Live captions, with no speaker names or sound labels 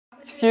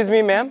Excuse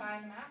me, ma'am.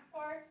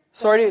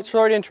 Sorry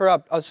to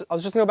interrupt. I was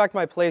just gonna go back to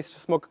my place to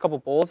smoke a couple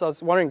bowls. I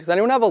was wondering, does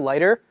anyone have a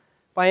lighter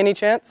by any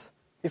chance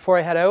before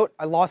I head out?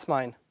 I lost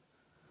mine.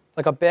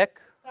 Like a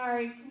Bic?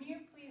 Sorry, can you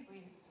please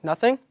leave?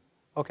 Nothing?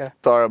 Okay.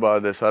 Sorry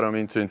about this. I don't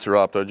mean to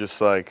interrupt. I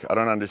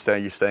don't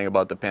understand you saying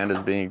about the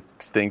pandas being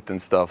extinct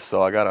and stuff,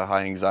 so I got a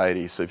high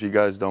anxiety. So if you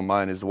guys don't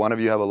mind, does one of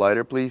you have a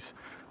lighter, please?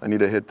 I need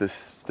to hit this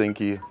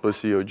stinky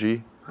pussy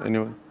OG.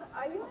 Anyone?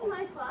 Are you in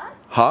my class?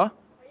 Huh? Are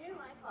you in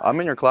my class? I'm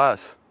in your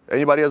class.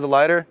 Anybody has a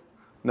lighter?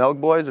 Nelk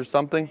boys or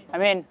something? I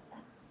mean,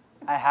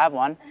 I have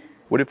one.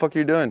 What the fuck are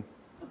you doing?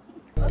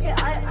 Okay,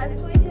 I'm going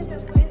to please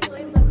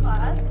leave the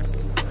class.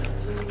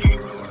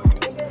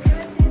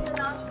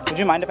 Would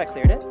you mind if I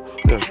cleared it?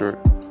 Yeah,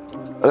 sure.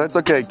 That's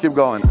okay. Keep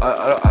going.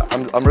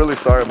 I'm really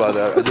sorry about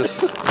that.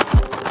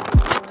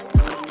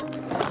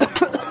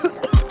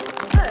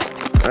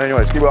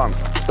 Anyways, keep on.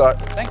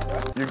 Start. Thanks, bro.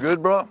 You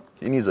good, bro?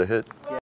 He needs a hit.